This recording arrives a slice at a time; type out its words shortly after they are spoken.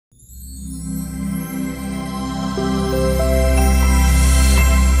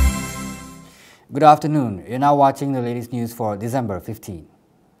Good afternoon. You're now watching the latest news for December 15.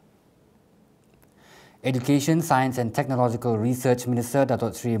 Education, Science and Technological Research Minister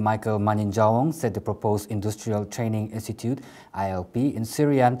Datuk Sri Michael Manyin said the proposed Industrial Training Institute (ILP) in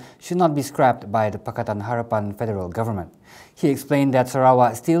Syrian should not be scrapped by the Pakatan Harapan federal government. He explained that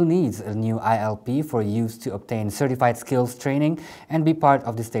Sarawak still needs a new ILP for use to obtain certified skills training and be part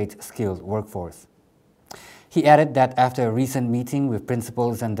of the state's skilled workforce. He added that after a recent meeting with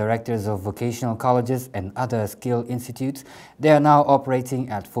principals and directors of vocational colleges and other skill institutes, they are now operating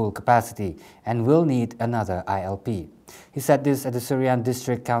at full capacity and will need another ILP. He said this at the Syrian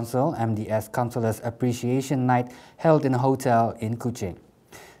District Council MDS Councillors Appreciation Night held in a hotel in Kuching.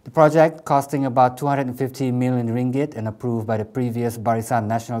 The project, costing about 250 million ringgit and approved by the previous Barisan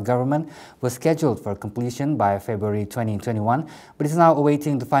National Government, was scheduled for completion by February 2021, but is now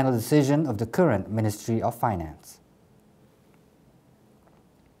awaiting the final decision of the current Ministry of Finance.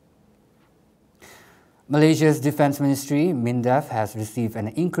 Malaysia's Defence Ministry, MINDEF, has received an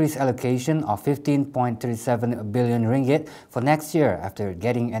increased allocation of 15.37 billion ringgit for next year after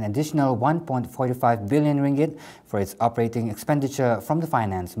getting an additional 1.45 billion ringgit for its operating expenditure from the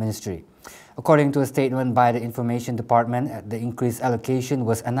Finance Ministry. According to a statement by the Information Department, the increased allocation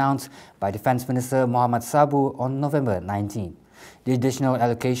was announced by Defence Minister Muhammad Sabu on November 19. The additional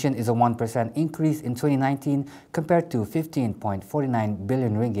allocation is a 1% increase in 2019 compared to 15.49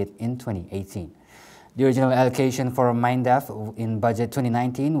 billion ringgit in 2018. The original allocation for MINDEF in budget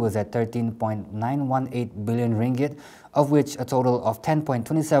 2019 was at 13.918 billion ringgit, of which a total of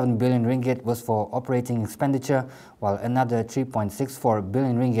 10.27 billion ringgit was for operating expenditure, while another 3.64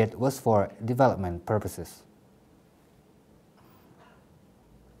 billion ringgit was for development purposes.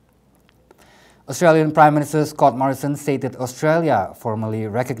 Australian Prime Minister Scott Morrison stated Australia formally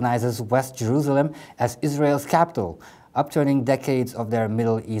recognizes West Jerusalem as Israel's capital, upturning decades of their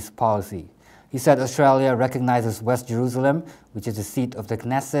Middle East policy. He said Australia recognizes West Jerusalem, which is the seat of the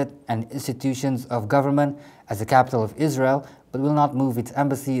Knesset and institutions of government, as the capital of Israel, but will not move its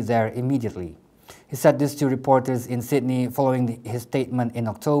embassy there immediately. He said this to reporters in Sydney following his statement in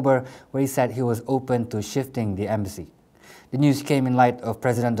October, where he said he was open to shifting the embassy. The news came in light of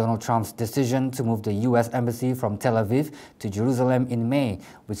President Donald Trump's decision to move the U.S. Embassy from Tel Aviv to Jerusalem in May,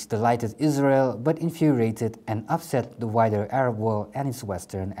 which delighted Israel but infuriated and upset the wider Arab world and its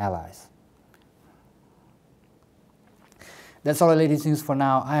Western allies. That's all the latest news for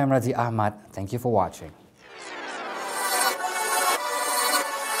now. I am Razi Ahmad. Thank you for watching.